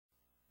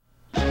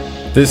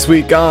This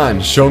week on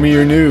Show Me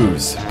Your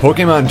News,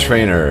 Pokemon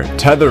Trainer,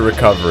 Tether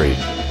Recovery,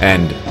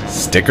 and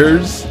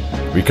stickers?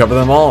 We cover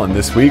them all in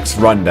this week's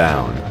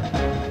rundown.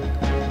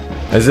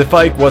 As if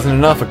Ike wasn't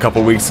enough a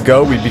couple weeks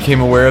ago, we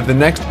became aware of the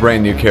next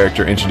brand new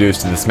character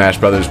introduced to the Smash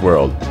Bros.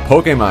 World,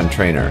 Pokemon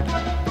Trainer.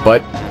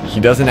 But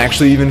he doesn't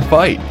actually even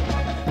fight.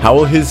 How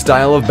will his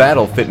style of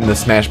battle fit in the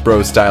Smash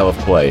Bros. Style of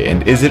play,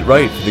 and is it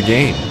right for the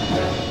game?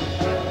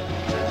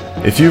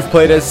 If you've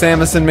played as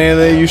Samus in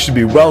Melee, you should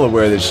be well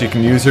aware that she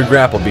can use her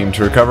grapple beam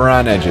to recover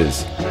on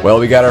edges. Well,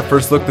 we got our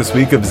first look this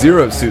week of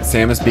Zero Suit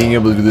Samus being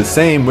able to do the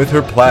same with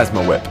her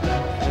Plasma Whip.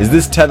 Is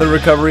this tether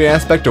recovery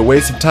aspect a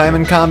waste of time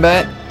in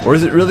combat, or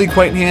is it really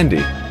quite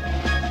handy?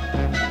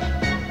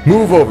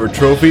 Move over,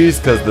 trophies,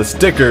 cause the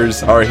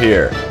stickers are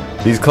here.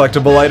 These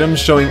collectible items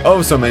showing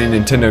oh so many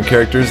Nintendo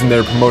characters in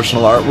their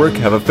promotional artwork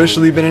have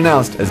officially been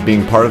announced as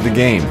being part of the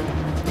game.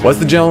 What's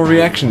the general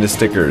reaction to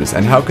stickers,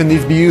 and how can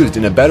these be used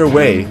in a better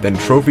way than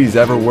trophies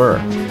ever were?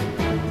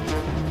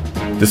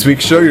 This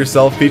week's Show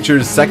Yourself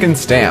features Second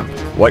Stamp.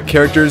 What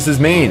character is his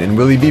main, and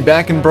will he be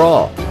back in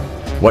Brawl?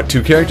 What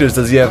two characters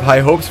does he have high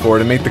hopes for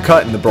to make the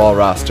cut in the Brawl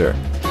roster?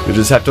 You'll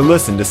just have to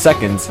listen to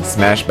Second's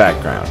Smash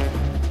background.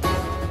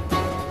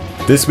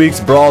 This week's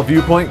Brawl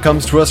Viewpoint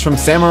comes to us from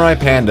Samurai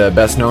Panda,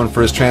 best known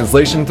for his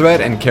translation thread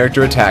and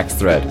character attacks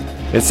thread.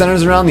 It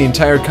centers around the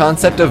entire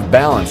concept of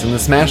balance in the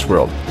Smash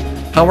world.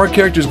 How are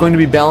characters going to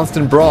be balanced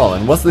in Brawl,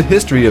 and what's the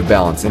history of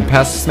balance in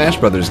past Smash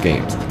Bros.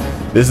 Games?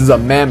 This is a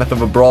mammoth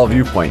of a Brawl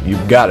viewpoint,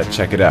 you've gotta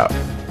check it out.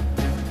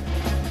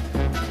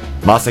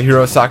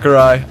 Masahiro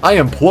Sakurai, I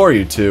implore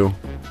you to...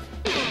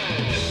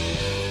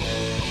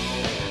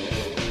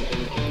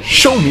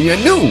 Show me a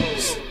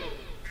news!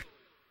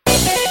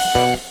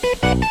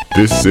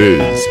 This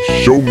is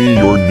Show Me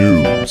Your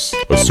News,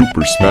 a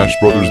Super Smash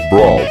Bros.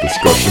 Brawl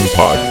discussion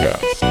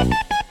podcast.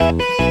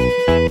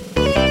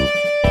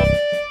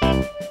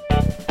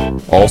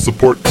 All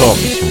support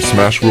comes from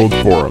Smash World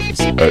forums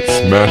at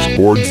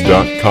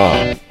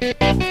smashboards.com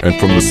and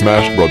from the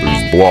Smash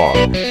Brothers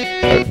blog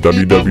at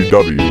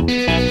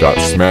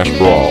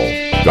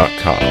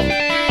www.smashbrawl.com.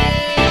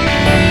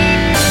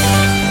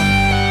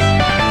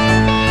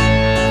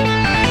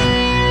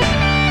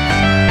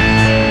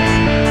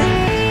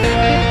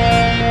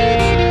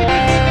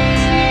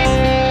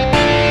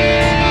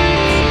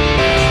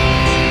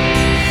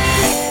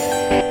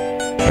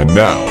 And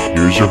now,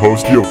 here's your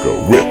host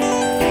Yoko with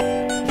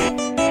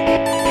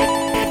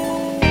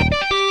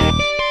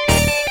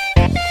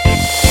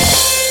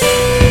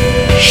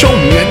Show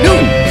Me a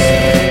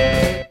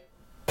News!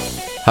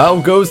 How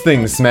goes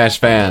things, Smash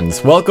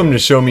fans? Welcome to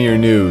Show Me Your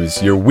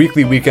News, your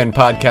weekly weekend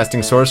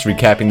podcasting source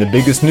recapping the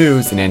biggest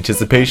news in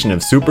anticipation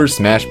of Super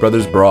Smash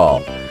Bros.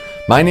 Brawl.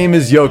 My name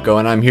is Yoko,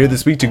 and I'm here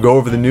this week to go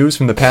over the news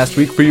from the past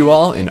week for you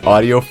all in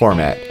audio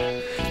format.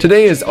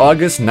 Today is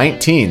August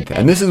 19th,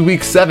 and this is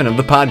week 7 of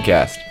the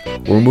podcast.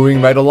 We're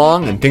moving right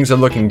along, and things are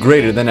looking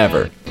greater than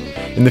ever.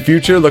 In the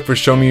future, look for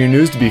Show Me Your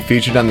News to be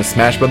featured on the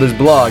Smash Brothers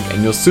blog,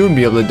 and you'll soon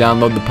be able to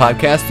download the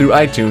podcast through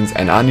iTunes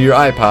and onto your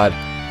iPod,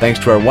 thanks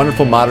to our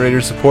wonderful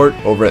moderator support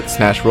over at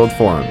Smash World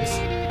Forums.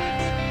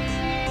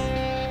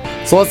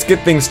 So let's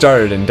get things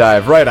started and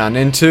dive right on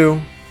into...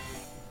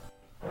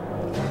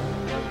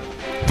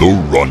 The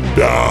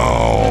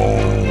Rundown.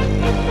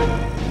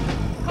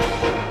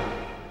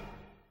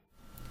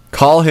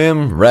 Call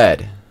him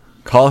Red.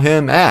 Call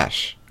him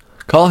Ash.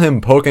 Call him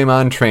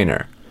Pokemon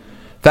Trainer.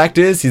 Fact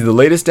is, he's the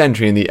latest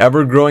entry in the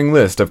ever-growing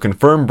list of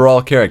confirmed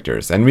Brawl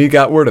characters, and we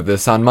got word of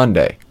this on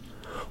Monday.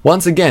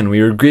 Once again,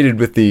 we were greeted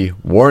with the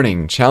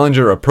warning,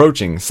 challenger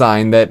approaching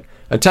sign that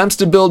attempts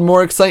to build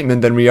more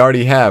excitement than we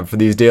already have for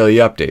these daily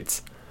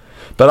updates.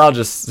 But I'll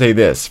just say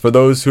this, for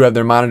those who have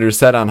their monitors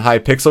set on high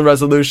pixel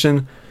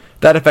resolution,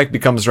 that effect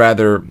becomes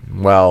rather,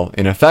 well,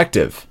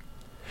 ineffective.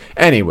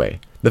 Anyway,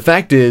 the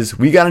fact is,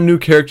 we got a new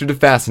character to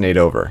fascinate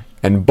over,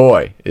 and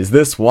boy, is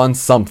this one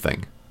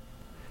something.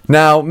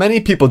 Now,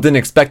 many people didn't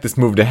expect this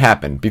move to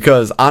happen,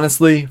 because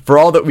honestly, for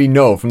all that we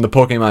know from the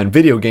Pokemon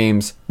video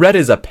games, Red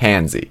is a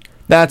pansy.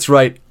 That's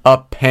right, a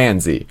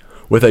pansy,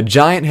 with a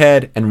giant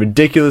head and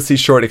ridiculously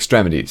short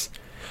extremities.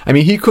 I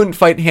mean, he couldn't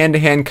fight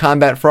hand-to-hand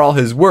combat for all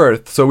his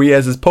worth, so he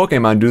has his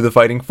Pokemon do the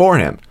fighting for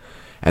him.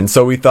 And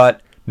so we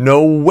thought,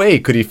 no way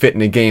could he fit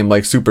in a game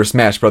like Super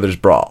Smash Bros.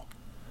 Brawl.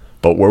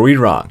 But were we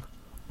wrong?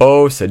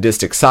 Oh,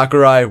 sadistic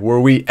Sakurai, were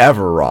we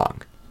ever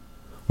wrong?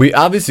 We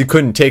obviously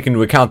couldn't take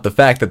into account the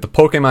fact that the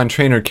Pokemon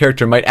Trainer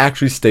character might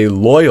actually stay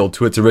loyal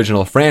to its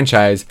original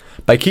franchise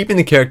by keeping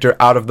the character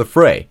out of the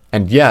fray,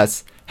 and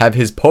yes, have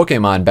his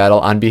Pokemon battle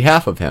on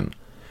behalf of him.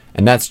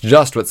 And that's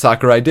just what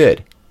Sakurai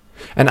did.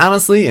 And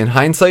honestly, in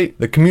hindsight,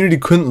 the community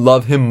couldn't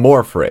love him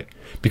more for it,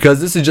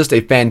 because this is just a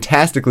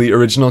fantastically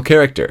original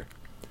character.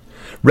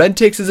 Red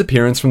takes his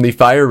appearance from the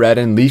Fire Red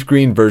and Leaf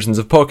Green versions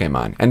of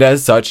Pokemon, and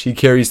as such, he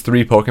carries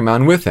 3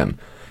 Pokemon with him,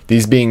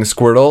 these being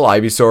Squirtle,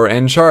 Ivysaur,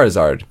 and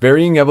Charizard,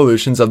 varying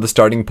evolutions of the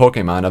starting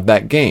Pokemon of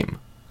that game.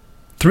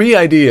 3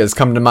 ideas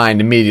come to mind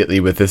immediately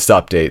with this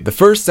update, the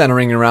first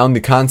centering around the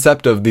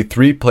concept of the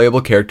 3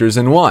 playable characters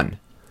in one.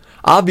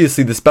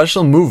 Obviously, the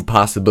special move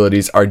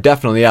possibilities are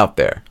definitely out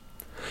there.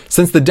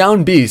 Since the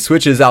down B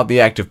switches out the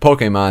active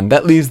Pokemon,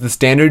 that leaves the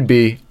standard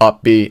B,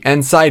 up B,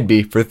 and side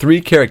B for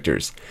 3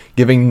 characters,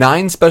 giving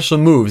 9 special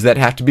moves that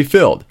have to be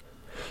filled.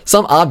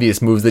 Some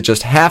obvious moves that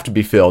just have to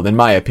be filled, in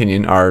my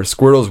opinion, are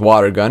Squirtle's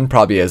Water Gun,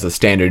 probably as a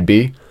standard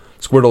B,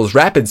 Squirtle's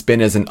Rapid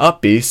Spin as an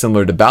up B,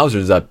 similar to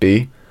Bowser's up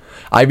B,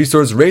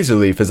 Ivysaur's Razor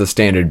Leaf as a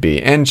standard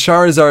B, and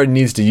Charizard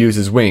needs to use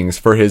his wings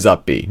for his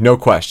up B, no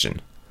question.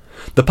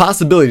 The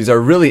possibilities are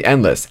really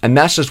endless, and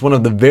that's just one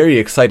of the very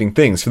exciting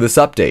things for this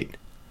update.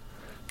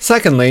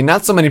 Secondly,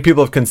 not so many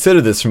people have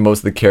considered this for most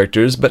of the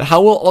characters, but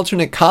how will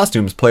alternate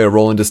costumes play a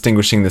role in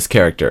distinguishing this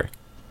character?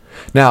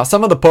 Now,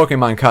 some of the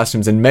Pokemon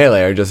costumes in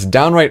Melee are just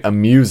downright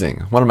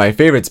amusing, one of my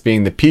favorites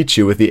being the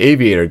Pichu with the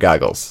aviator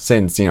goggles,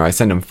 since, I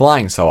send him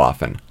flying so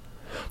often.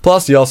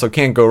 Plus, you also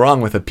can't go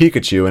wrong with a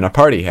Pikachu in a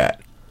party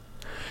hat.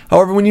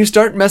 However, when you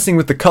start messing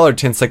with the color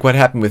tints like what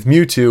happened with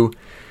Mewtwo,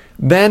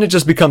 then it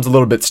just becomes a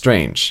little bit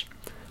strange.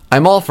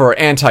 I'm all for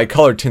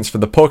anti-color tints for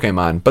the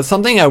Pokemon, but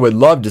something I would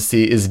love to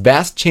see is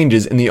vast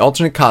changes in the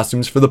alternate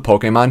costumes for the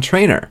Pokemon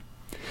trainer.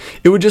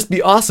 It would just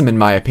be awesome in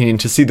my opinion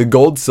to see the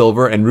Gold,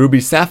 Silver, and Ruby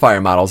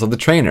Sapphire models of the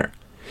trainer.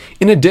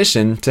 In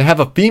addition, to have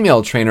a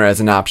female trainer as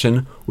an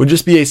option would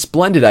just be a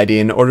splendid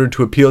idea in order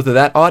to appeal to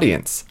that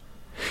audience.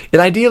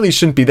 It ideally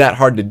shouldn't be that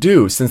hard to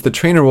do since the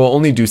trainer will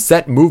only do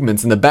set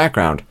movements in the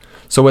background,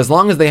 so as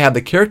long as they have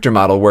the character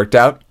model worked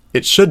out,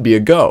 it should be a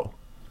go.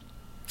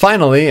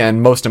 Finally,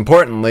 and most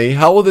importantly,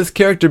 how will this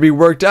character be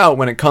worked out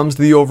when it comes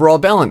to the overall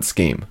balance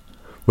scheme?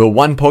 Will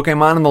one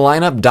Pokemon in the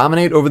lineup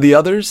dominate over the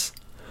others?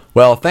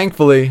 Well,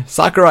 thankfully,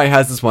 Sakurai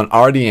has this one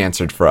already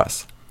answered for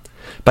us.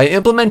 By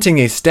implementing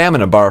a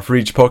stamina bar for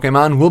each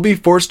Pokemon, we'll be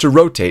forced to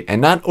rotate and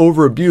not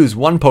over-abuse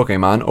one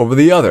Pokemon over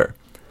the other.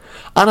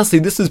 Honestly,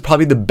 this is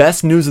probably the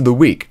best news of the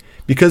week,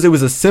 because it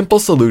was a simple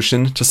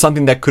solution to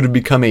something that could have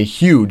become a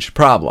huge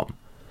problem.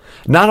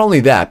 Not only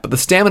that, but the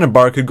stamina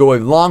bar could go a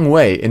long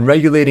way in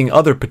regulating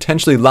other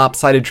potentially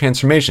lopsided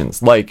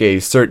transformations, like a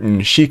certain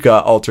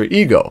Sheikah alter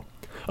ego,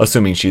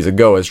 assuming she's a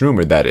go as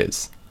rumored that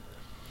is.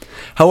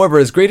 However,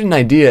 as great an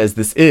idea as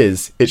this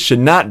is, it should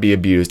not be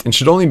abused and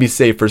should only be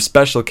saved for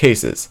special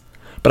cases,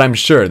 but I'm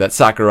sure that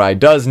Sakurai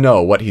does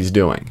know what he's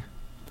doing.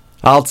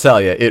 I'll tell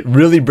you, it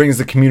really brings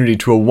the community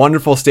to a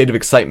wonderful state of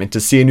excitement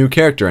to see a new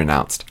character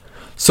announced.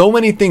 So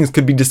many things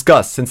could be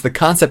discussed since the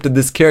concept of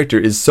this character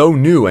is so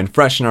new and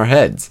fresh in our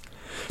heads.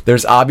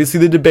 There's obviously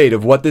the debate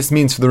of what this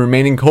means for the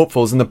remaining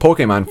hopefuls in the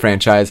Pokemon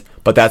franchise,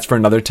 but that's for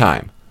another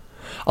time.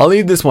 I'll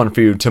leave this one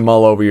for you to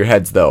mull over your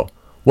heads though.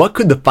 What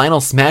could the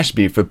final smash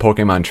be for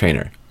Pokemon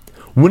Trainer?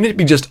 Wouldn't it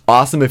be just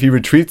awesome if he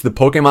retreats the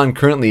Pokemon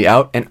currently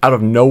out and out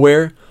of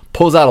nowhere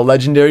pulls out a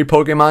legendary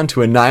Pokemon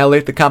to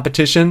annihilate the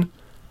competition?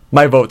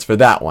 My vote's for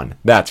that one,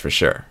 that's for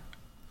sure.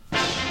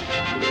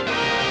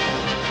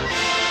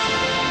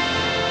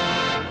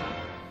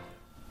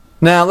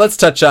 Now let's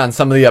touch on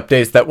some of the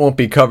updates that won't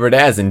be covered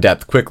as in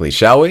depth quickly,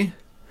 shall we?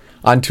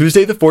 On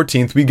Tuesday the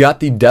 14th we got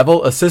the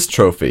Devil Assist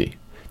Trophy.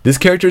 This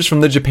character is from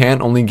the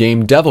Japan-only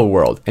game Devil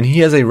World, and he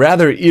has a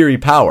rather eerie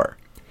power.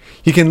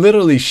 He can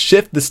literally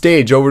shift the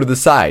stage over to the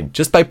side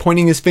just by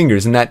pointing his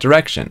fingers in that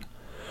direction.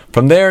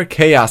 From there,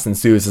 chaos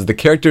ensues as the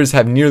characters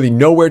have nearly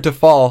nowhere to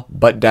fall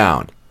but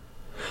down.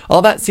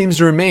 All that seems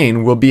to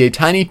remain will be a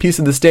tiny piece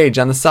of the stage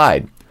on the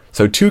side,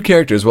 so 2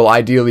 characters will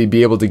ideally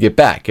be able to get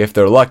back if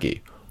they're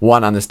lucky,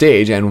 one on the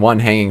stage and one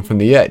hanging from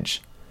the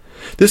edge.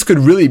 This could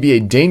really be a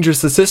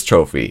dangerous assist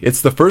trophy.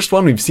 It's the first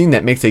one we've seen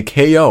that makes a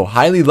KO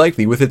highly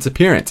likely with its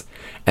appearance,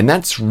 and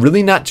that's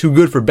really not too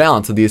good for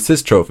balance of the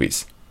assist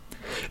trophies.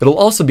 It'll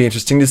also be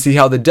interesting to see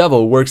how the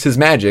Devil works his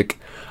magic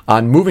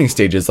on moving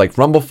stages like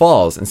Rumble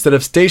Falls instead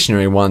of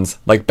stationary ones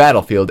like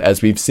Battlefield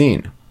as we've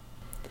seen.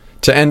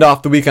 To end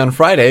off the week on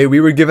Friday,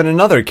 we were given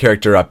another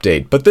character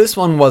update, but this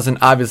one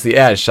wasn't obviously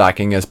as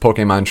shocking as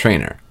Pokemon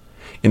Trainer.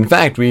 In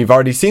fact, we've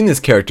already seen this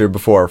character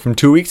before from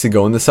 2 weeks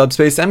ago in the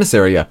Subspace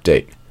Emissary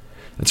update.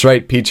 That's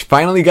right, Peach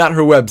finally got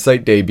her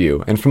website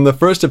debut, and from the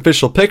first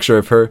official picture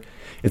of her,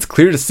 it's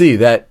clear to see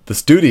that the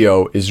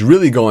studio is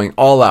really going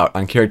all out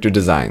on character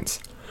designs.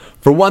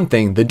 For one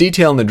thing, the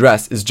detail in the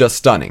dress is just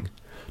stunning.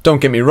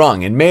 Don't get me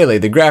wrong, in Melee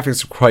the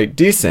graphics are quite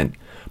decent,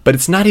 but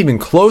it's not even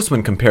close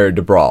when compared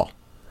to Brawl.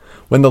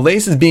 When the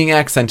lace is being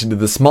accented to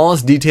the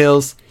smallest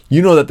details,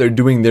 you know that they're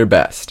doing their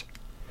best.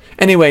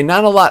 Anyway,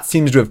 not a lot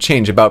seems to have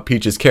changed about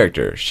Peach's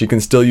character. She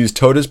can still use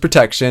Toad's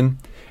protection,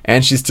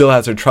 and she still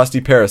has her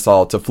trusty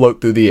parasol to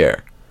float through the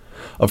air.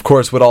 Of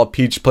course, what all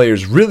Peach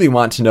players really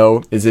want to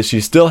know is if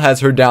she still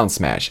has her down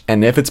smash,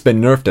 and if it's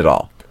been nerfed at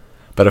all.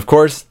 But of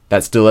course,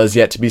 that still has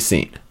yet to be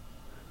seen.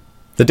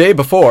 The day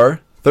before,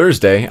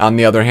 Thursday, on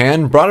the other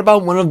hand, brought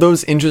about one of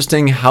those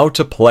interesting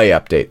how-to-play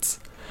updates.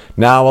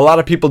 Now, a lot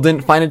of people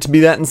didn't find it to be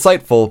that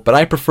insightful, but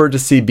I prefer to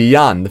see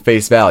beyond the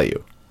face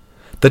value.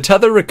 The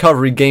tether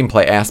recovery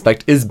gameplay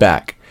aspect is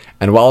back,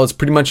 and while it's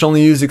pretty much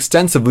only used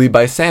extensively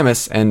by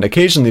Samus and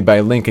occasionally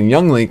by Link and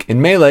Young Link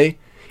in Melee,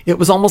 it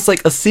was almost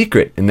like a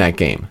secret in that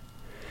game.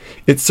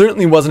 It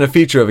certainly wasn't a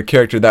feature of a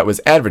character that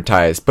was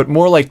advertised, but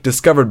more like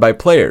discovered by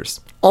players,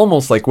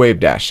 almost like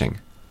wave dashing.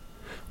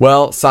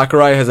 Well,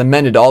 Sakurai has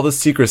amended all the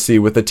secrecy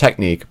with the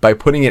technique by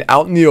putting it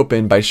out in the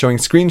open by showing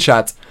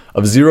screenshots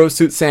of Zero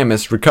Suit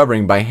Samus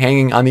recovering by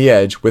hanging on the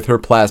edge with her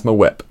plasma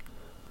whip.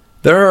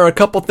 There are a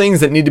couple things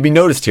that need to be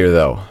noticed here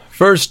though.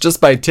 First,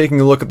 just by taking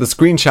a look at the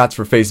screenshots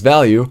for face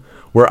value,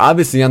 we're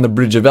obviously on the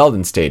Bridge of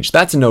Eldin stage.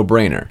 That's a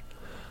no-brainer.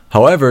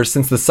 However,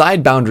 since the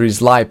side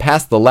boundaries lie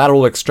past the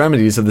lateral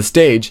extremities of the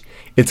stage,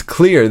 it's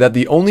clear that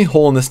the only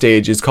hole in the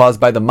stage is caused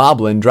by the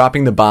Moblin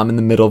dropping the bomb in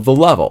the middle of the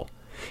level.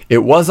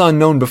 It was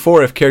unknown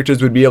before if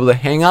characters would be able to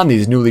hang on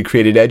these newly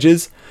created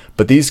edges,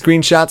 but these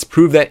screenshots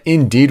prove that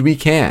indeed we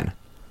can.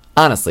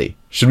 Honestly,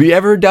 should we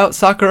ever doubt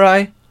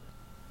Sakurai?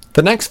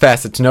 The next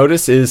facet to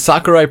notice is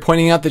Sakurai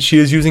pointing out that she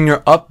is using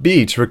her up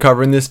B to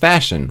recover in this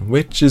fashion,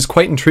 which is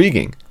quite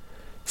intriguing.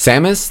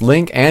 Samus,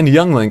 Link, and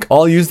Young Link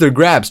all use their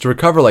grabs to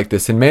recover like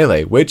this in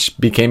Melee, which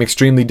became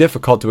extremely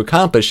difficult to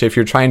accomplish if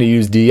you're trying to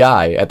use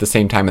DI at the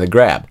same time of the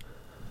grab.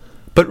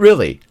 But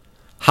really,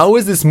 how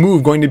is this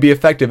move going to be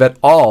effective at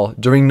all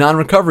during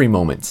non-recovery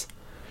moments?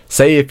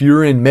 Say if you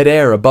were in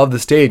midair above the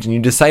stage and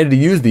you decided to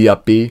use the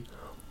up B,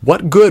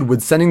 what good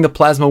would sending the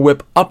plasma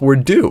whip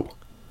upward do?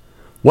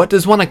 What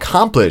does one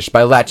accomplish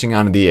by latching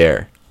onto the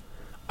air?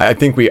 I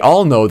think we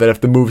all know that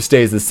if the move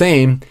stays the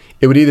same,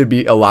 it would either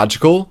be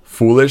illogical,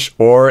 foolish,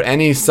 or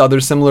any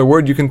other similar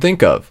word you can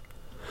think of.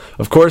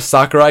 Of course,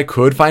 Sakurai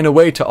could find a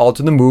way to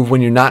alter the move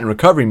when you're not in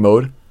recovery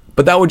mode,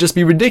 but that would just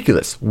be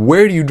ridiculous.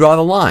 Where do you draw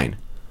the line?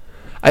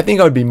 I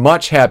think I would be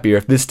much happier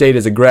if this stayed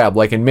as a grab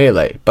like in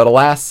Melee, but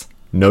alas,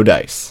 no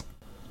dice.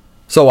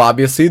 So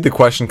obviously, the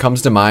question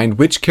comes to mind,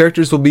 which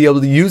characters will be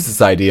able to use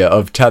this idea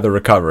of tether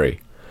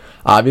recovery?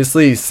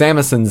 Obviously,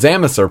 Samus and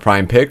Zamus are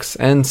prime picks,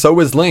 and so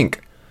is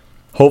Link.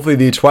 Hopefully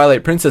the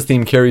Twilight Princess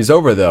theme carries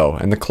over though,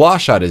 and the claw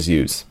shot is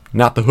used,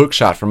 not the hook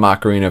shot from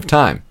Ocarina of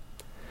Time.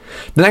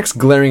 The next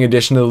glaring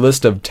addition to the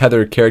list of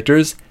tethered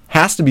characters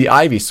has to be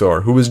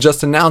Ivysaur, who was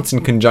just announced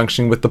in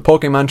conjunction with the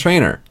Pokemon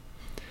Trainer.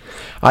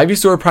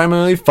 Ivysaur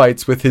primarily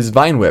fights with his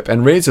Vine Whip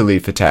and Razor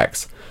Leaf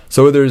attacks,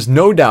 so there's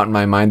no doubt in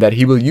my mind that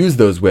he will use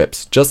those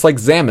whips, just like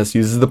Zamus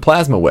uses the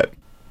Plasma Whip.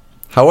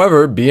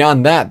 However,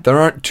 beyond that, there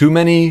aren't too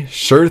many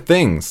sure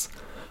things.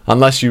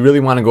 Unless you really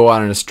want to go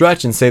out on a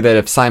stretch and say that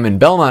if Simon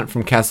Belmont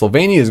from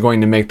Castlevania is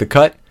going to make the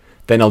cut,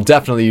 then he'll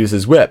definitely use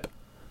his whip.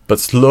 But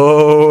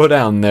slow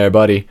down there,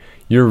 buddy.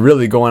 You're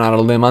really going out on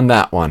a limb on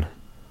that one.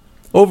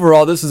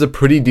 Overall, this is a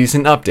pretty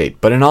decent update,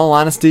 but in all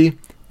honesty,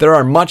 there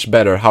are much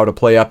better how to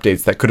play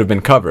updates that could have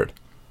been covered.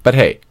 But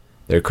hey,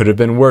 there could have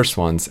been worse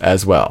ones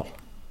as well.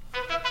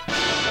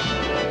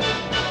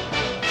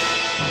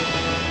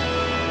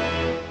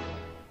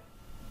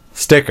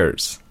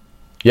 Stickers.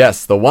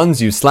 Yes, the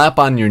ones you slap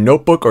on your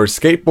notebook or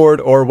skateboard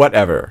or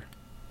whatever.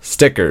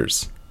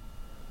 Stickers.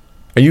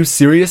 Are you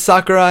serious,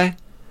 Sakurai?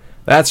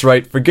 That's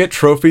right, forget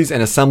trophies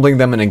and assembling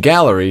them in a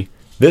gallery.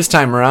 This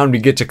time around we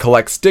get to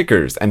collect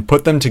stickers and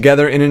put them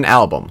together in an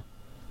album.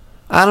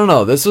 I don't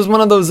know, this was one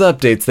of those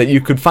updates that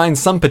you could find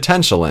some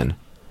potential in.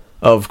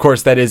 Of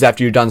course, that is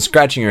after you're done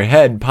scratching your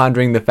head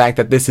pondering the fact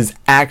that this is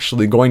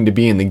actually going to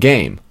be in the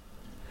game.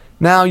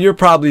 Now you're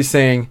probably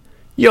saying,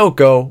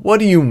 Yoko, what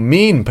do you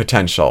mean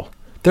potential?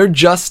 They're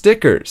just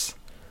stickers.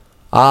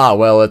 Ah,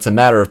 well, it's a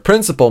matter of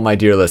principle, my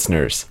dear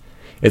listeners.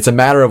 It's a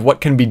matter of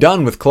what can be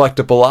done with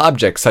collectible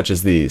objects such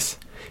as these.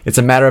 It's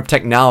a matter of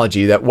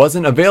technology that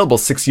wasn't available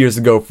 6 years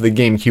ago for the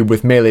GameCube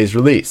with Melee's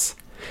release.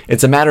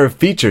 It's a matter of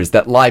features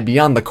that lie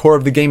beyond the core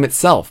of the game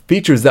itself,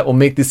 features that will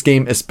make this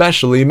game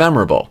especially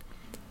memorable.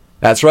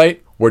 That's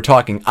right, we're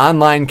talking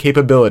online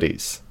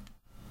capabilities.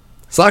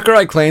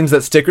 Sakurai claims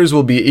that stickers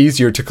will be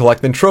easier to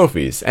collect than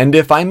trophies, and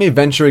if I may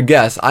venture a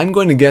guess, I'm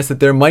going to guess that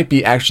there might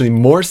be actually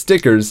more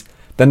stickers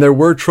than there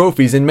were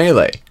trophies in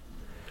Melee.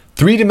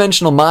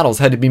 Three-dimensional models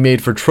had to be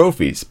made for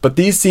trophies, but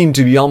these seem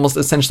to be almost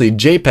essentially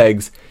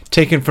JPEGs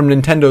taken from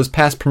Nintendo's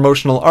past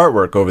promotional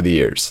artwork over the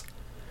years.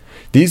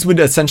 These would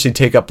essentially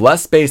take up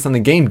less space on the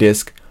game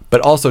disc, but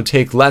also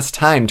take less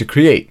time to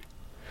create.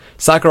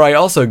 Sakurai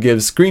also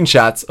gives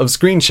screenshots of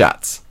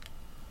screenshots.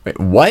 Wait,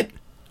 what?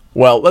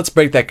 Well, let's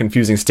break that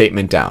confusing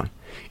statement down.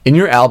 In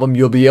your album,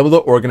 you'll be able to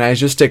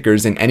organize your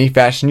stickers in any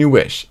fashion you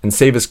wish, and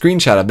save a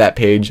screenshot of that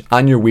page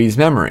on your Wii's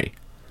memory.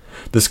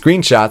 The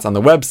screenshots on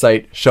the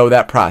website show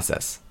that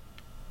process.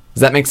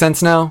 Does that make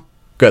sense now?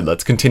 Good,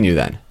 let's continue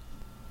then.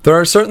 There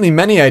are certainly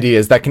many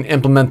ideas that can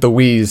implement the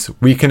Wii's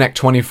WiiConnect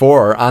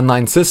 24 or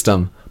online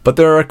system, but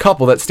there are a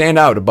couple that stand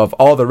out above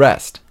all the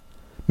rest.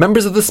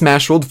 Members of the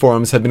Smash World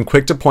forums have been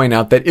quick to point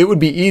out that it would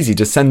be easy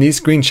to send these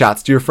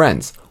screenshots to your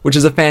friends, which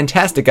is a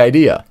fantastic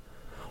idea.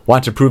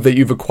 Want to prove that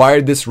you've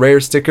acquired this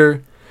rare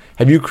sticker?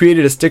 Have you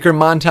created a sticker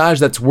montage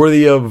that's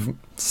worthy of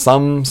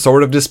some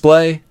sort of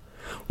display?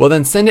 Well,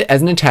 then send it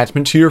as an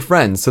attachment to your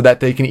friends so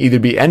that they can either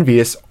be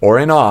envious or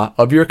in awe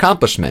of your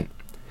accomplishment.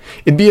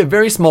 It'd be a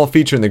very small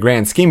feature in the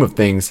grand scheme of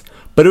things,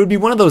 but it would be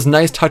one of those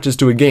nice touches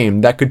to a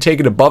game that could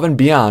take it above and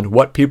beyond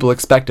what people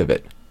expect of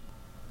it.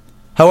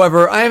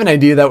 However, I have an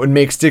idea that would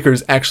make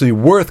stickers actually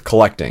worth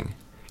collecting.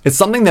 It's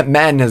something that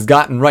Madden has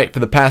gotten right for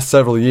the past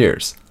several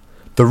years.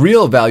 The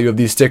real value of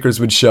these stickers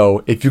would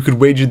show if you could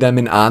wager them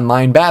in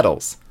online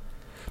battles.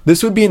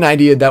 This would be an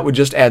idea that would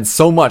just add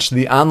so much to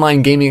the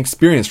online gaming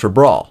experience for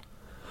Brawl.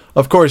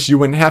 Of course, you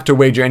wouldn't have to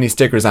wager any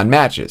stickers on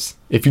matches.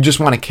 If you just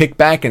want to kick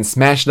back and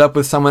smash it up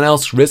with someone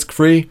else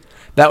risk-free,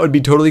 that would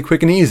be totally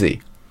quick and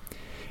easy.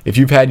 If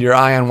you've had your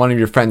eye on one of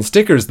your friend's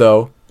stickers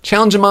though,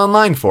 challenge him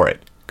online for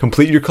it.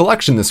 Complete your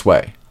collection this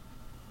way.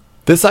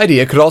 This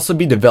idea could also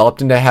be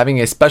developed into having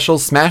a special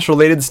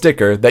Smash-related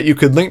sticker that you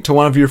could link to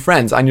one of your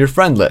friends on your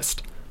friend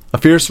list. A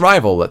fierce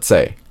rival, let's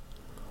say.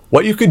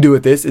 What you could do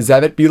with this is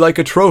have it be like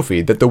a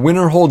trophy that the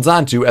winner holds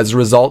onto as a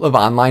result of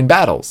online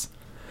battles.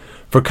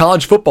 For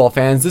college football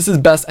fans, this is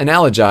best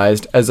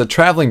analogized as a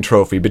traveling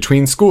trophy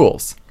between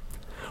schools.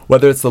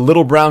 Whether it's the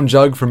little brown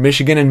jug for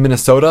Michigan and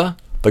Minnesota,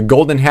 the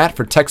golden hat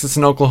for Texas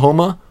and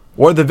Oklahoma,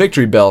 or the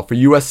victory bell for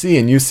USC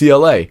and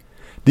UCLA,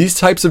 these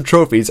types of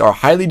trophies are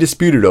highly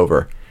disputed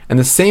over, and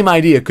the same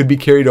idea could be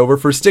carried over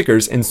for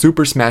stickers in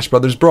Super Smash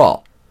Bros.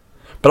 Brawl.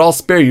 But I'll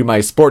spare you my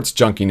sports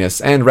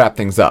junkiness and wrap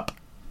things up.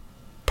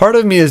 Part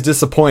of me is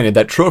disappointed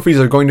that trophies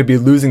are going to be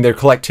losing their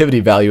collectivity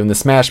value in the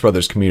Smash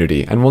Bros.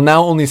 Community and will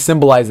now only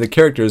symbolize the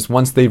characters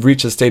once they've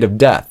reached a state of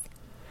death.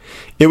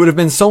 It would have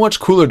been so much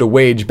cooler to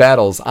wage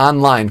battles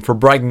online for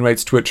bragging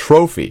rights to a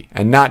trophy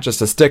and not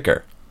just a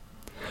sticker.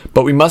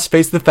 But we must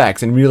face the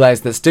facts and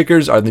realize that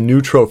stickers are the new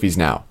trophies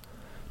now,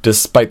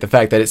 despite the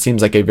fact that it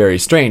seems like a very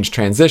strange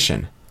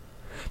transition.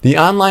 The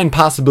online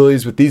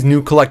possibilities with these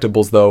new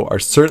collectibles though are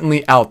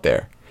certainly out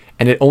there,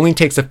 and it only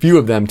takes a few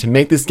of them to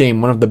make this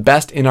game one of the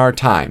best in our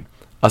time,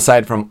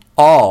 aside from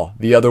all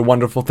the other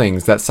wonderful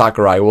things that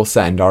Sakurai will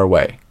send our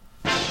way.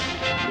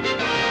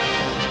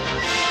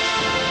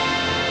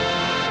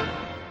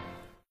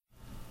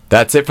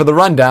 That's it for the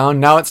rundown.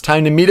 Now it's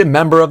time to meet a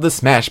member of the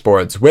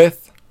Smashboards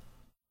with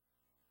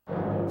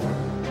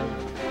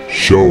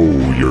Show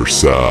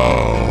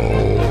Yourself.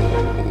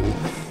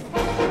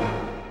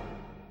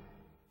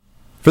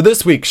 For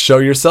this week's Show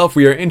Yourself,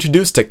 we are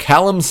introduced to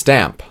Callum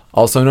Stamp,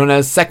 also known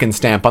as Second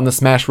Stamp on the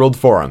Smash World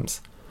forums.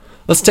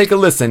 Let's take a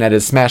listen at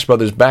his Smash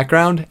Brothers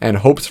background and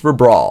hopes for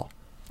Brawl.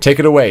 Take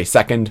it away,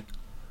 Second.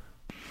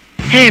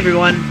 Hey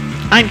everyone,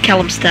 I'm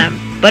Callum Stamp,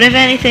 but if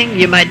anything,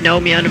 you might know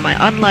me under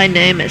my online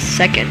name as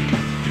Second.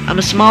 I'm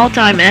a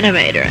small-time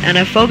animator, and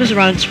I focus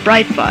around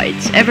sprite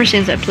fights ever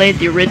since I played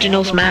the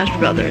original Smash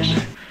Brothers.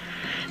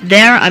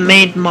 There I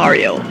made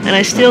Mario, and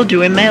I still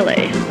do in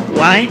Melee.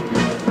 Why?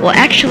 Well,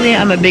 actually,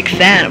 I'm a big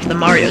fan of the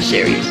Mario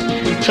series,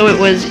 so it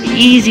was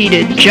easy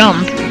to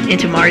jump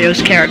into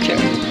Mario's character,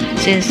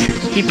 since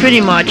he pretty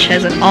much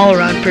has an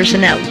all-around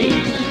personality.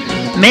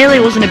 Melee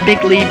wasn't a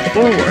big leap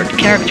forward,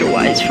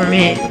 character-wise, for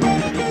me.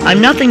 I'm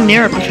nothing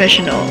near a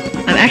professional.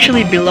 I'm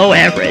actually below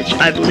average,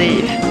 I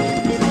believe.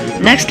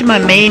 Next to my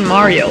main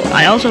Mario,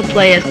 I also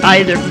play as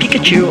either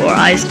Pikachu or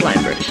Ice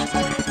Climbers.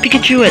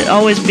 Pikachu had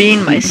always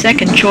been my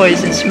second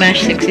choice in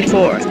Smash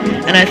 64,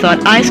 and I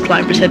thought Ice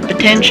Climbers had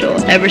potential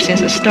ever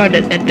since I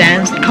started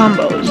advanced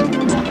combos.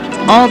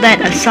 All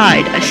that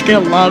aside, I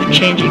still love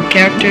changing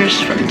characters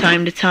from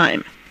time to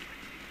time.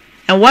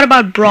 And what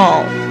about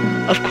Brawl?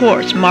 Of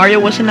course, Mario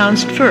was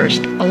announced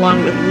first,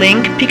 along with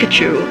Link,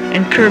 Pikachu,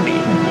 and Kirby,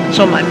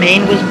 so my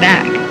main was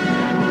back.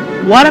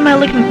 What am I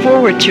looking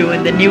forward to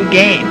in the new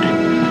game?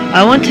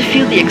 I want to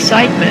feel the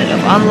excitement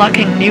of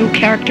unlocking new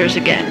characters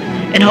again,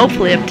 and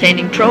hopefully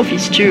obtaining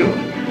trophies too.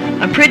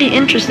 I'm pretty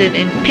interested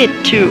in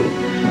Pit too,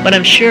 but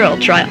I'm sure I'll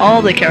try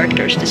all the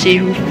characters to see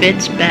who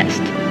fits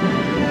best.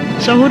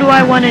 So who do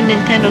I want in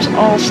Nintendo's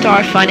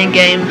all-star fighting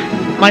game?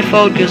 My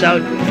vote goes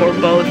out for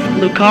both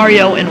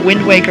Lucario and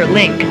Wind Waker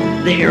Link.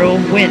 The hero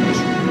wins.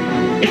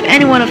 If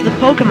anyone of the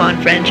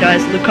Pokemon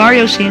franchise,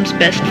 Lucario seems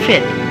best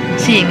fit,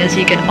 seeing as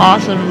he can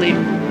awesomely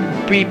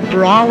be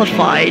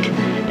brawlified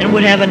and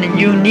would have a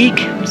unique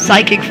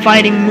psychic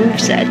fighting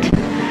moveset.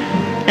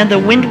 And the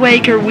Wind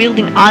Waker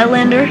wielding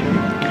Islander?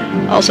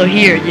 Also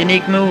here,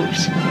 unique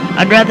moves.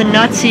 I'd rather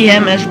not see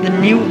him as the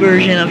new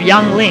version of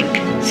young Link,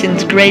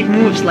 since great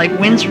moves like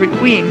Wind's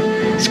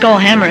Requiem, Skull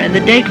Hammer, and the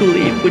Deku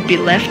Leap would be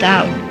left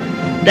out.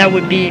 That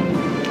would be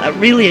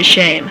really a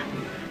shame.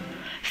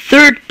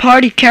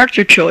 Third-party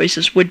character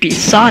choices would be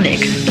Sonic,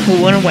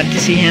 who wouldn't want to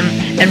see him,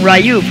 and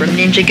Ryu from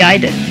Ninja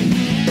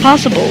Gaiden.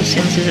 Possible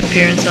since his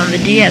appearance on the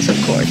DS,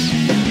 of course.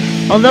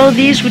 Although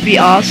these would be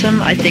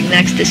awesome, I think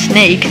next to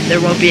Snake, there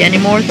won't be any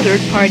more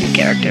third-party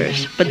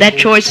characters. But that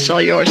choice is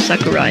all yours,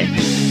 Sakurai.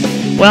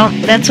 Well,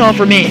 that's all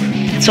for me.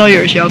 It's all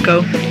yours,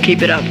 Yoko.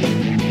 Keep it up.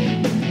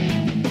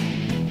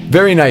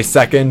 Very nice,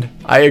 Second.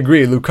 I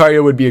agree,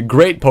 Lucario would be a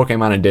great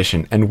Pokemon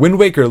addition, and Wind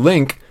Waker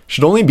Link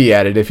should only be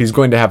added if he's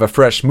going to have a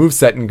fresh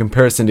moveset in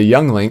comparison to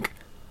young Link.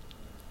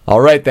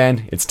 Alright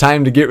then, it's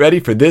time to get ready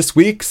for this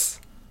week's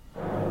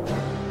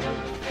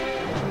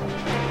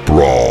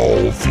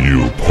Brawl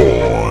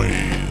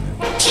Viewpoint.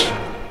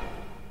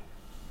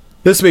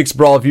 This week's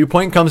Brawl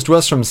Viewpoint comes to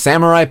us from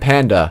Samurai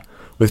Panda.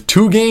 With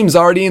 2 games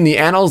already in the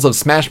annals of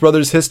Smash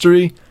Bros.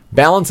 History,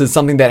 balance is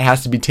something that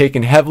has to be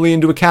taken heavily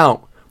into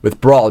account,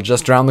 with Brawl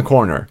just around the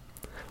corner.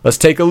 Let's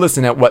take a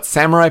listen at what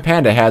Samurai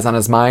Panda has on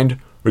his mind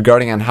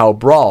regarding on how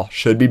Brawl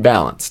should be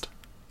balanced.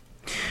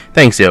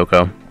 Thanks,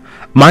 Yoko.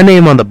 My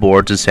name on the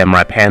boards is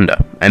Samurai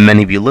Panda, and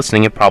many of you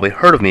listening have probably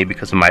heard of me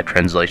because of my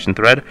translation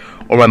thread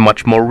or my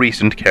much more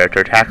recent character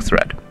attacks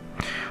thread.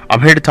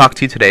 I'm here to talk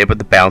to you today about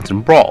the balance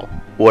in Brawl,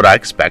 what I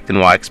expect and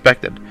why I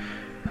expected.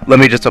 Let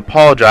me just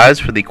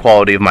apologize for the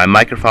quality of my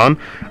microphone.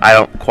 I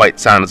don't quite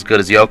sound as good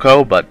as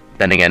Yoko, but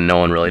then again, no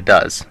one really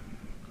does.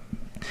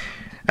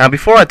 Now,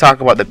 before I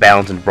talk about the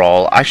balance in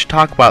Brawl, I should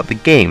talk about the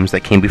games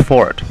that came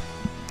before it.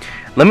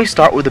 Let me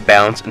start with the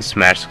balance in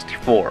Smash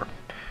 64.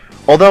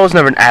 Although I was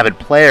never an avid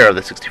player of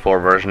the 64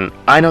 version,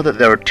 I know that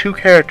there were two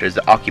characters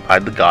that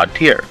occupied the God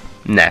tier,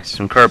 Ness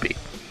and Kirby.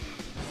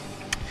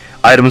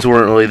 Items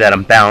weren't really that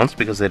unbalanced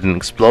because they didn't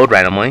explode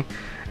randomly,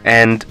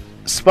 and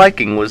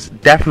spiking was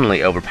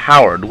definitely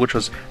overpowered, which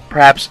was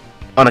perhaps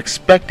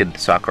unexpected to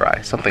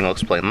Sakurai, something I'll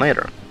explain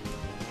later.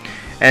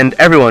 And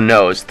everyone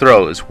knows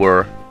throws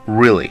were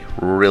really,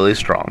 really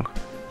strong.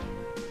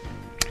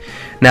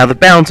 Now, the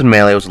balance in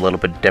Melee was a little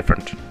bit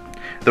different.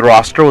 The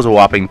roster was a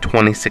whopping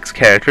 26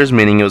 characters,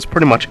 meaning it was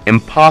pretty much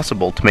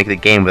impossible to make the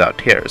game without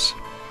tiers.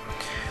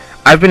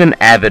 I've been an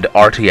avid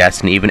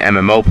RTS and even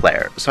MMO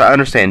player, so I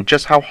understand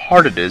just how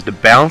hard it is to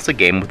balance a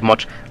game with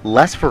much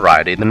less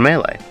variety than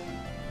Melee.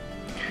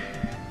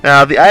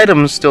 Now, the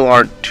items still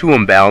aren't too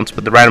imbalanced,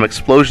 but the random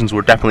explosions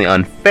were definitely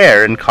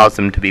unfair and caused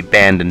them to be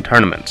banned in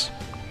tournaments.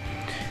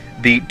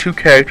 The two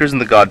characters in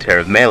the God tier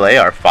of Melee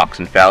are Fox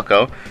and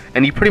Falco,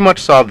 and you pretty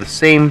much saw the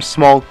same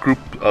small group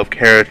of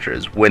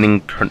characters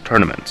winning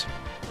tournaments.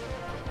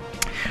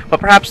 But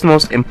perhaps the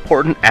most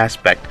important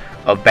aspect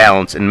of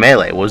balance in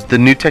Melee was the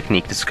new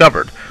technique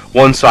discovered,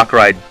 one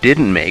Sakurai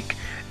didn't make,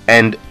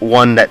 and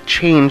one that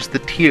changed the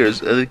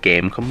tiers of the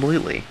game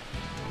completely.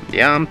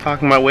 Yeah, I'm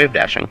talking about wave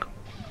dashing.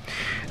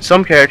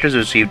 Some characters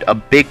received a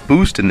big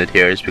boost in the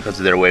tiers because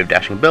of their wave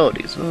dashing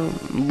abilities.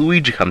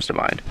 Luigi comes to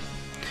mind.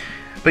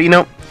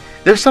 But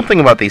there's something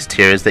about these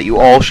tiers that you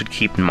all should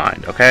keep in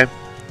mind, okay?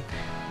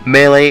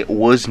 Melee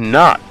was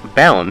not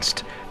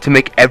balanced to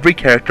make every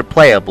character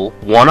playable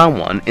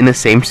one-on-one in the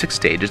same 6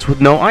 stages with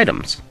no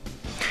items.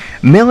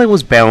 Melee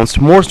was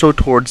balanced more so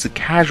towards the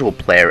casual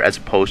player as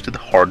opposed to the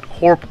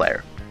hardcore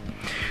player.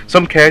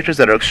 Some characters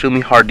that are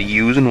extremely hard to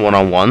use in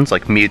one-on-ones,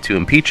 like Mewtwo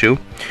and Pichu,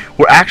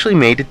 were actually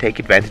made to take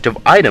advantage of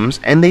items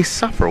and they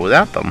suffer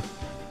without them.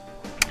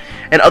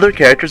 And other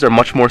characters are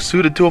much more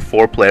suited to a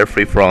 4-player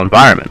free-for-all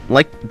environment,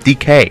 like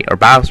DK or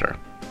Bowser.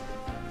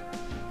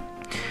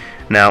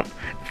 Now,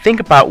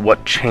 think about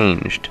what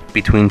changed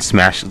between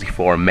Smash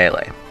 64 and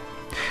Melee.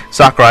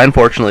 Sakurai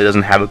unfortunately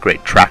doesn't have a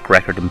great track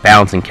record in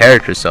balancing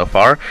characters so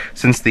far,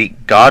 since the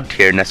God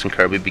tier Ness and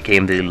Kirby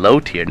became the low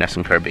tier Ness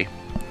and Kirby.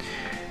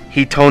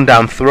 He toned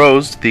down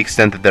throws to the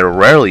extent that they're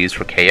rarely used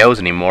for KOs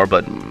anymore,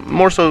 but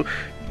more so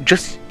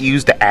just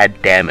used to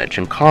add damage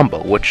and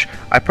combo, which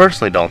I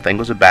personally don't think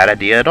was a bad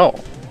idea at all.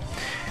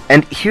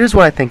 And here's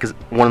what I think is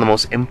one of the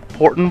most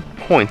important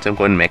points I'm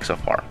going to make so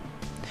far.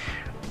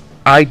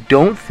 I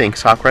don't think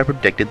Sakurai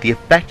predicted the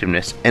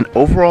effectiveness and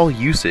overall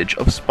usage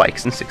of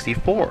spikes in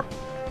 64.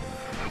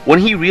 When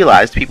he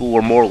realized people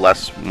were more or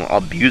less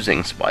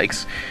abusing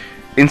spikes,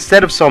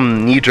 instead of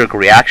some knee-jerk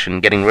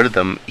reaction getting rid of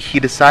them, he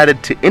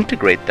decided to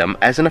integrate them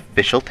as an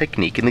official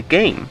technique in the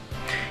game.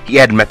 He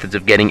had methods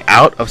of getting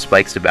out of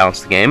spikes to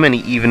balance the game, and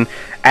he even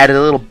added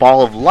a little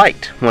ball of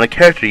light when a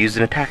character used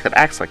an attack that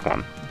acts like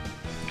one.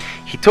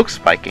 He took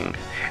spiking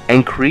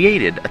and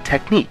created a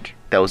technique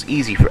that was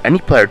easy for any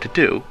player to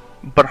do,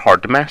 but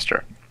hard to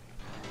master.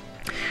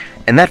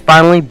 And that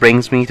finally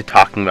brings me to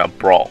talking about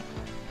Brawl.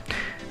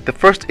 The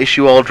first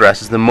issue I'll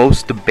address is the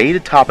most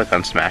debated topic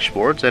on Smash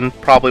boards, and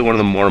probably one of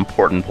the more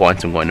important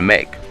points I'm going to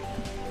make.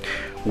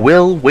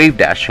 Will wave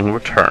dashing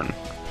return?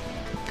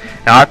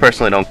 Now, I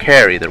personally don't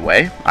care either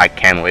way. I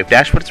can wave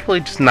dash, but it's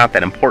really just not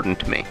that important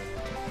to me.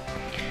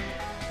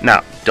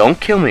 Now, don't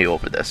kill me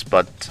over this,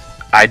 but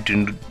I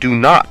do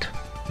not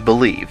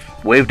believe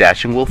wave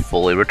dashing will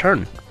fully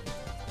return.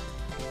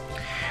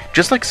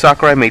 Just like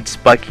Sakurai made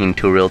spiking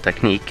into a real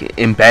technique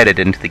embedded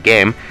into the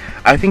game,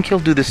 I think he'll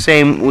do the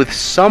same with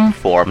some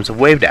forms of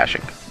wave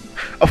dashing.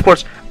 Of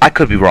course, I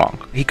could be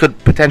wrong. He could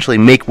potentially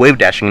make wave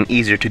dashing an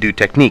easier to do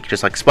technique,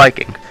 just like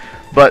spiking,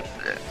 but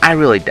I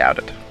really doubt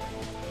it.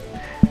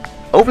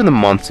 Over the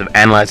months of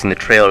analyzing the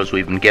trailers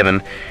we've been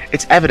given,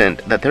 it's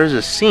evident that there's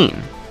a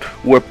scene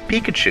where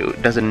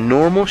Pikachu does a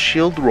normal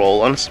shield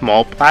roll on a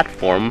small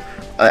platform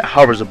that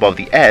hovers above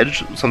the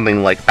edge,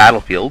 something like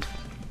Battlefield,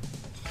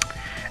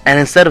 and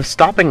instead of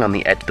stopping on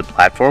the edge of the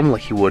platform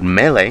like he would in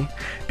Melee,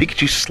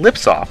 Pikachu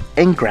slips off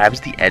and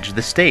grabs the edge of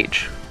the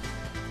stage.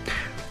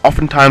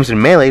 Oftentimes in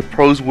Melee,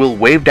 pros will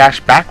wave dash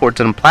backwards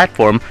on a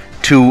platform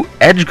to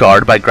edge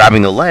guard by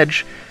grabbing the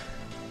ledge,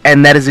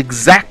 and that is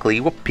exactly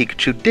what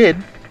Pikachu did,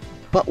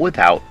 but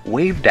without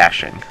wave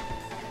dashing.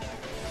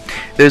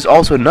 There's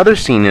also another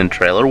scene in the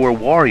trailer where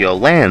Wario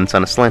lands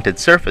on a slanted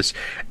surface,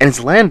 and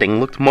his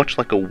landing looked much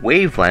like a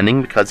wave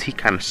landing because he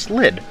kind of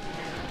slid.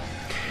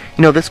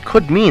 This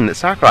could mean that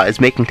Sakurai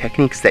is making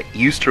techniques that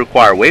used to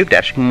require wave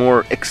dashing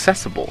more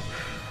accessible,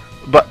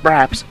 but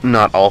perhaps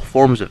not all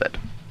forms of it.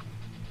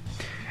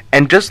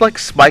 And just like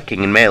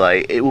spiking in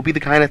Melee, it will be the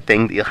kind of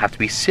thing that you'll have to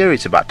be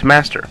serious about to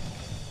master.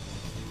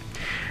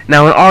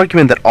 Now, an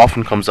argument that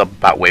often comes up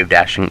about wave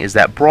dashing is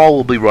that Brawl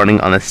will be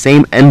running on the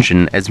same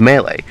engine as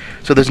Melee,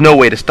 so there's no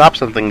way to stop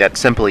something that's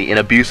simply an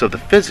abuse of the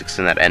physics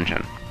in that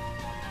engine.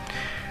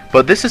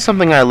 But this is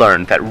something I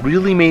learned that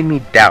really made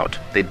me doubt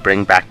they'd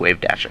bring back wave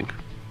dashing.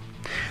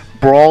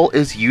 Brawl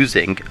is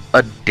using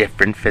a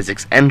different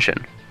physics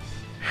engine.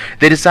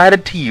 They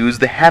decided to use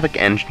the Havok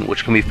engine,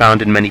 which can be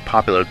found in many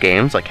popular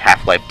games like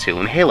Half-Life 2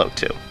 and Halo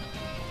 2.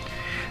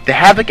 The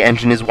Havok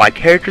engine is why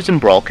characters in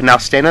Brawl can now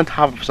stand on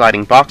top of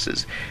sliding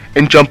boxes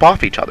and jump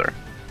off each other.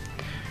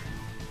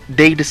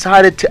 They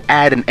decided to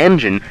add an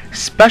engine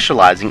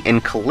specializing in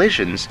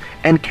collisions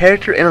and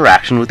character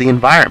interaction with the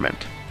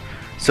environment.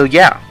 So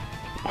yeah,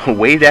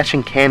 wave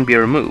dashing can be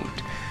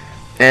removed,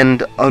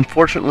 and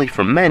unfortunately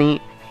for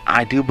many,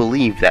 I do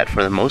believe that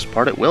for the most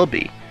part it will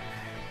be.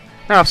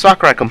 Now, if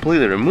Sakurai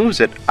completely removes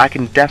it, I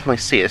can definitely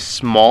see a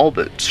small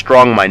but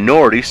strong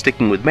minority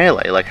sticking with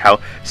Melee, like how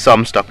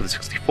some stuck with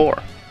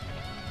 64.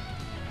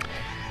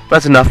 But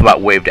that's enough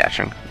about wave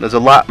dashing. There's a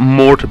lot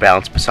more to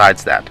balance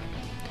besides that.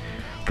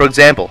 For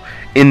example,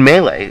 in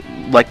Melee,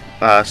 like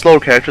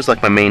slower characters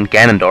like my main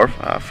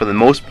Ganondorf, for the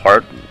most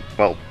part,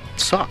 well,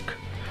 suck.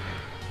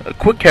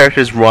 Quick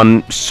characters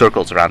run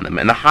circles around them,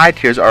 and the high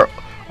tiers are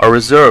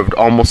reserved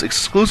almost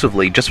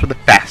exclusively just for the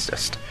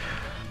fastest.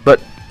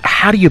 But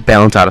how do you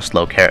balance out a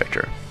slow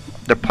character?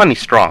 They're plenty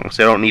strong,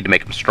 so you don't need to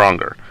make them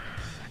stronger.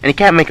 And you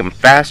can't make them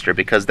faster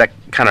because that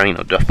kind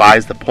of,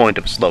 defies the point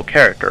of a slow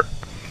character.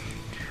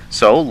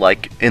 So,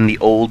 like in the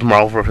old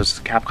Marvel vs.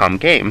 Capcom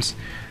games,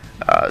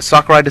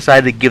 Sakurai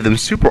decided to give them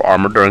super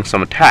armor during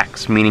some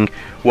attacks, meaning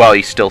while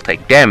you still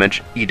take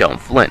damage, you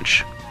don't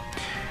flinch.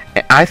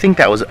 And I think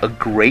that was a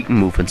great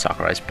move on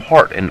Sakurai's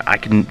part, and I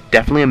can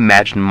definitely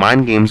imagine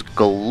mind games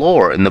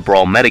galore in the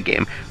Brawl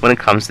metagame when it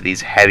comes to these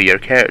heavier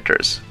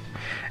characters.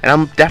 And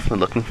I'm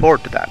definitely looking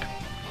forward to that.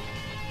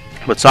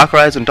 But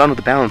Sakurai isn't done with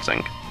the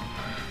balancing.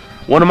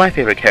 One of my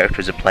favorite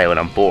characters to play when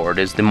I'm bored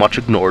is the much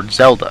ignored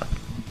Zelda.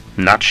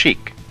 Not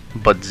Sheik,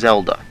 but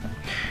Zelda.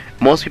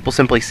 Most people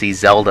simply see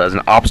Zelda as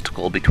an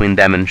obstacle between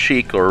them and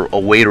Sheik, or a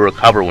way to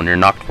recover when you're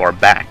knocked far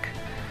back.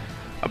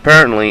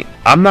 Apparently,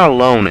 I'm not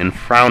alone in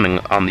frowning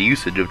on the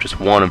usage of just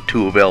one of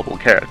two available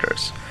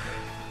characters.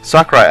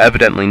 Sakurai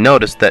evidently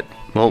noticed that,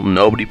 well,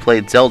 nobody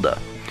played Zelda,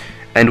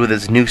 and with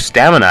his new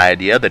stamina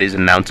idea that he's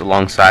announced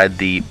alongside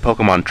the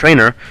Pokemon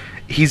Trainer,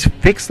 he's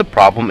fixed the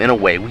problem in a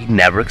way we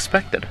never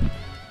expected.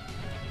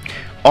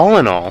 All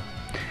in all,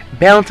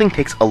 balancing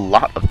takes a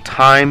lot of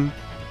time,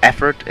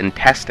 effort, and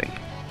testing.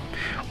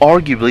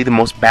 Arguably the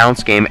most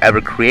balanced game ever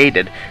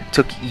created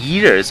took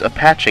years of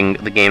patching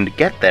the game to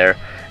get there,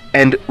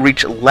 and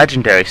reach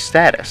legendary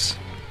status.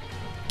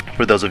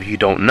 For those of you who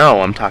don't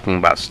know, I'm talking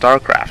about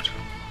StarCraft.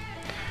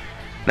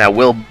 Now,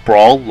 will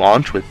Brawl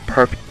launch with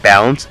perfect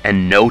balance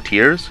and no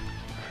tiers?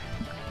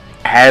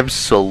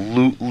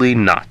 Absolutely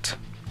not.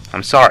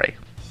 I'm sorry,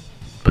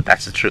 but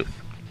that's the truth.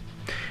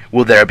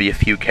 Will there be a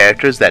few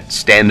characters that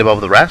stand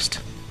above the rest?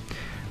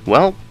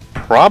 Well,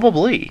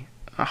 probably.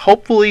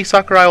 Hopefully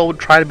Sakurai will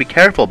try to be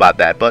careful about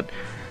that, but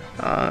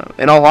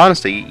in all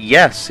honesty,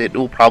 yes, it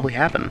will probably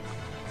happen.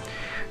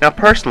 Now,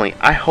 personally,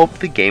 I hope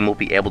the game will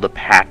be able to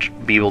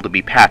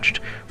be patched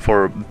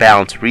for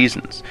balance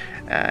reasons,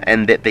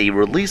 and that they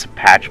release a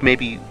patch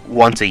maybe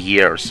once a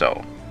year or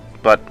so.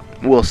 But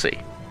we'll see.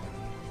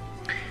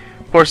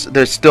 Of course,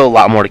 there's still a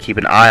lot more to keep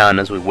an eye on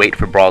as we wait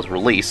for Brawl's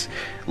release,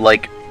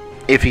 like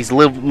if he's a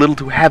little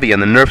too heavy on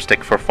the nerf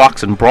stick for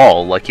Fox and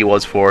Brawl, like he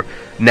was for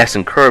Ness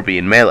and Kirby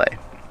in Melee.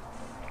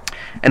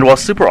 And while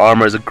Super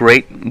Armor is a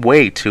great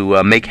way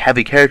to make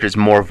heavy characters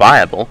more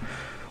viable,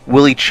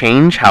 will he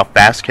change how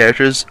fast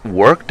characters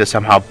work to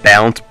somehow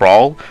balance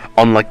Brawl,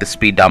 unlike the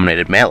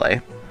speed-dominated Melee?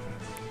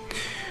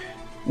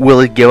 Will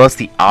it give us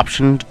the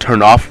option to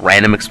turn off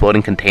random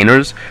exploding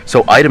containers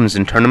so items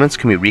in tournaments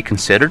can be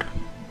reconsidered?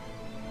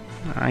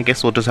 I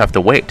guess we'll just have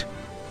to wait.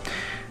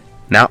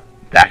 Now,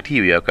 back to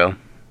you, Yoko.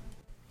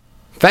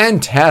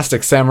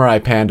 Fantastic, Samurai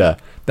Panda.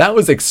 That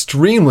was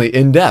extremely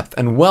in-depth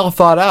and well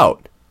thought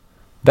out.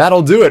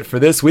 That'll do it for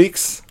this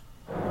week's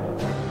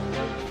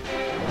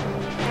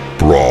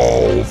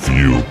Brawl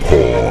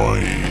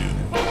Viewpoint.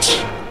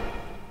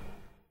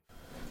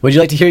 Would you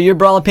like to hear your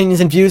Brawl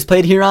opinions and views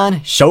played here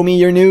on Show Me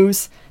Your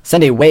News?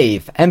 Send a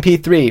WAV,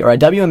 MP3, or a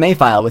WMA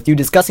file with you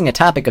discussing a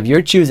topic of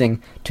your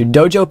choosing to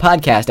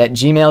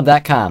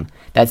dojopodcast@gmail.com.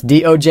 That's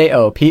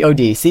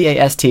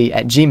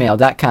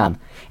DOJOPODCAST@gmail.com.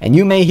 And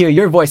you may hear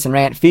your voice and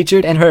rant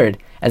featured and heard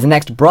as the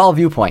next Brawl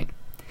Viewpoint.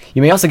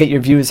 You may also get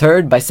your views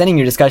heard by sending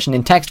your discussion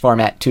in text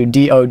format to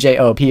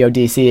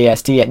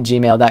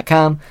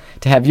dojopodcast@gmail.com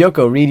to have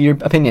Yoko read your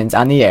opinions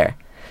on the air.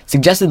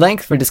 Suggested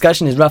length for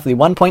discussion is roughly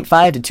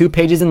 1.5 to 2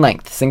 pages in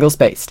length,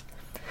 single-spaced.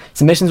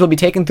 Submissions will be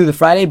taken through the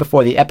Friday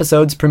before the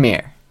episode's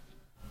premiere.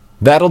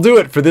 That'll do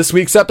it for this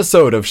week's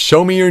episode of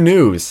Show Me Your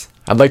News.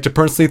 I'd like to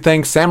personally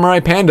thank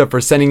Samurai Panda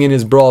for sending in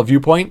his Brawl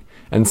Viewpoint,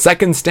 and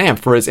Second Stamp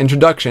for his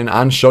introduction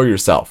on Show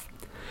Yourself.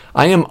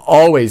 I am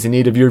always in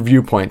need of your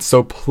viewpoints,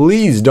 so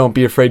please don't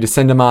be afraid to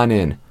send them on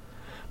in.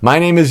 My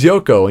name is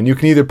Yoko, and you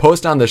can either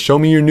post on the Show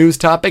Me Your News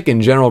topic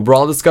in general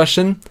Brawl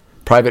discussion,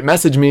 private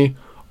message me,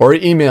 or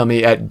email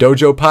me at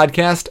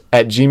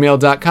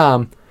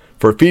dojopodcast@gmail.com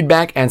for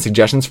feedback and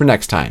suggestions for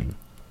next time.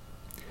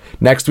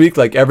 Next week,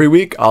 like every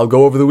week, I'll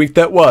go over the week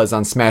that was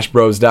on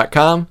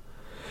smashbros.com.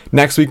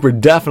 Next week, we're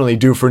definitely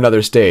due for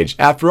another stage.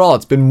 After all,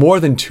 it's been more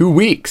than 2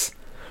 weeks.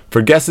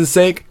 For guess's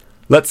sake,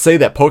 let's say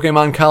that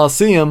Pokemon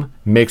Coliseum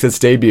makes its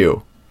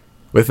debut.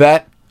 With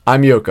that,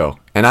 I'm Yoko,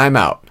 and I'm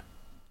out.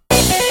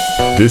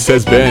 This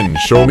has been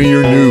Show Me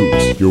Your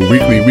News, your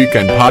weekly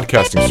weekend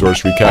podcasting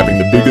source recapping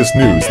the biggest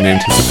news in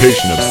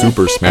anticipation of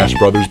Super Smash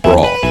Bros.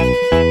 Brawl.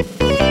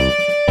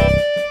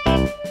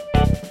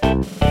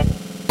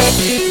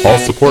 All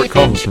support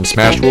comes from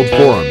Smash World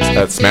Forums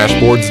at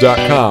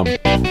smashboards.com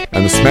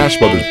and the Smash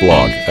Brothers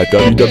blog at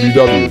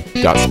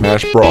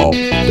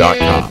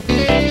www.smashbrawl.com.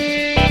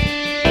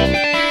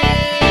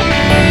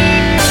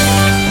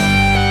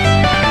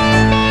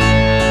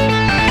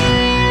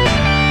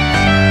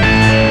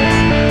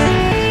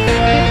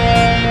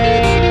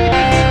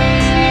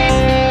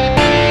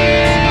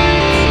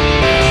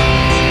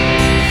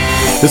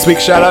 This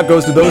week's shout-out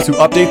goes to those who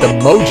update the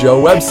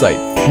Mojo website.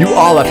 You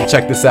all have to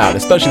check this out,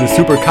 especially the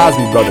Super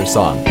Cosby Brothers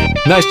song.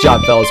 Nice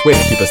job, fellas. Way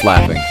to keep us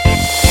laughing.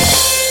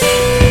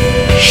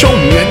 Show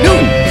me the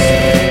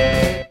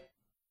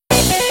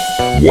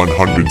news!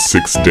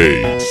 106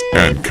 days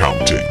and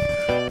counting.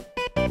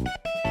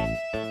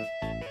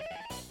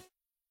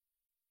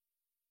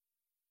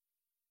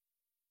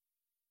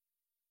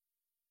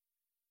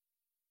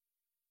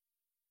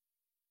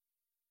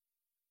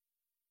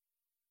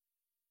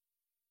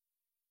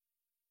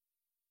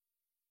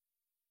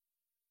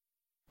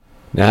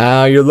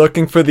 Now you're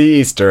looking for the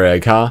Easter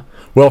egg, huh?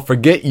 Well,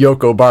 forget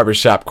Yoko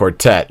Barbershop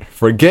Quartet.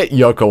 Forget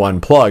Yoko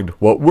Unplugged.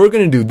 What we're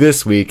going to do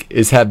this week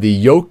is have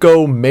the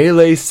Yoko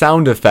Melee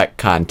Sound Effect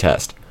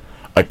Contest.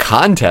 A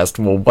contest?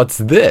 Well, what's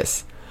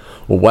this?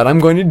 Well, what I'm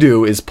going to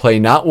do is play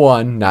not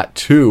 1, not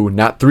 2,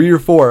 not 3 or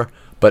 4,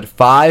 but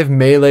 5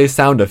 Melee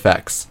sound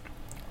effects.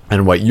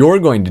 And what you're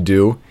going to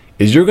do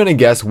is you're going to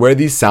guess where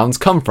these sounds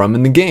come from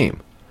in the game.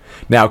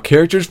 Now,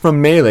 characters from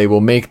Melee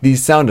will make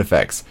these sound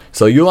effects,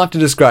 so you'll have to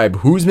describe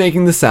who's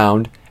making the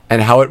sound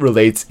and how it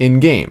relates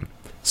in-game.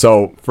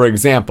 So, for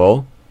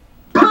example,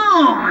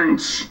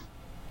 Punch!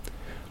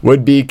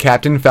 Would be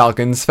Captain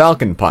Falcon's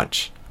Falcon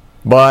Punch.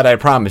 But I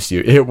promise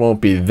you, it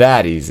won't be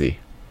that easy.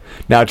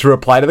 Now, to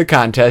reply to the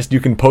contest, you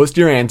can post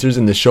your answers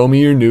in the Show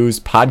Me Your News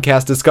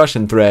podcast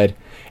discussion thread,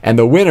 and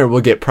the winner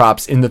will get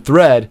props in the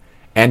thread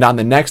and on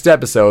the next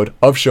episode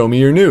of Show Me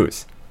Your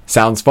News.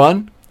 Sounds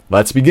fun?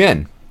 Let's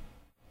begin.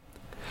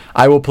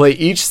 I will play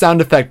each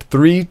sound effect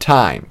 3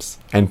 times,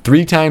 and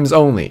 3 times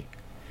only.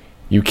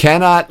 You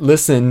cannot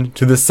listen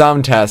to the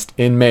sound test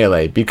in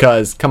Melee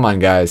because, come on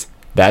guys,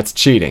 that's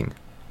cheating.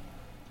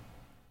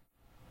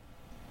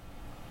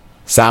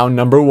 Sound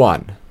number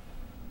 1.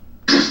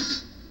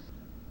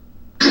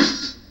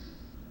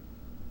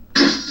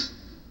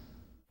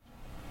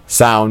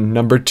 Sound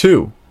number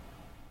 2.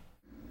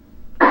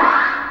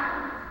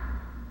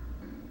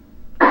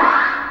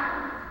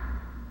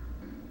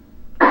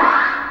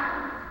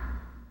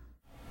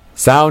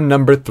 Sound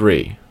number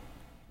 3.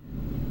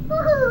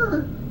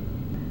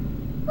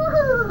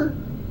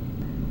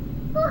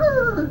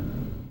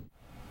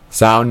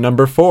 Sound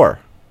number 4.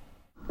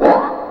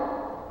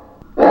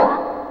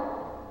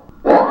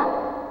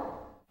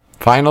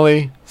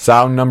 Finally,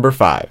 sound number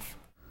 5.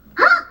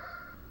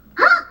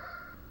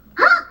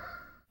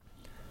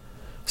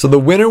 So the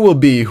winner will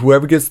be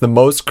whoever gets the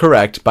most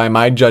correct by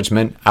my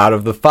judgment out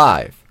of the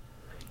 5.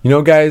 You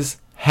know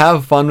guys,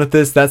 have fun with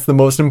this. That's the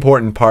most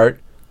important part.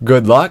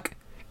 Good luck.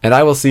 And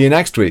I will see you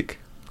next week.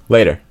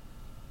 Later.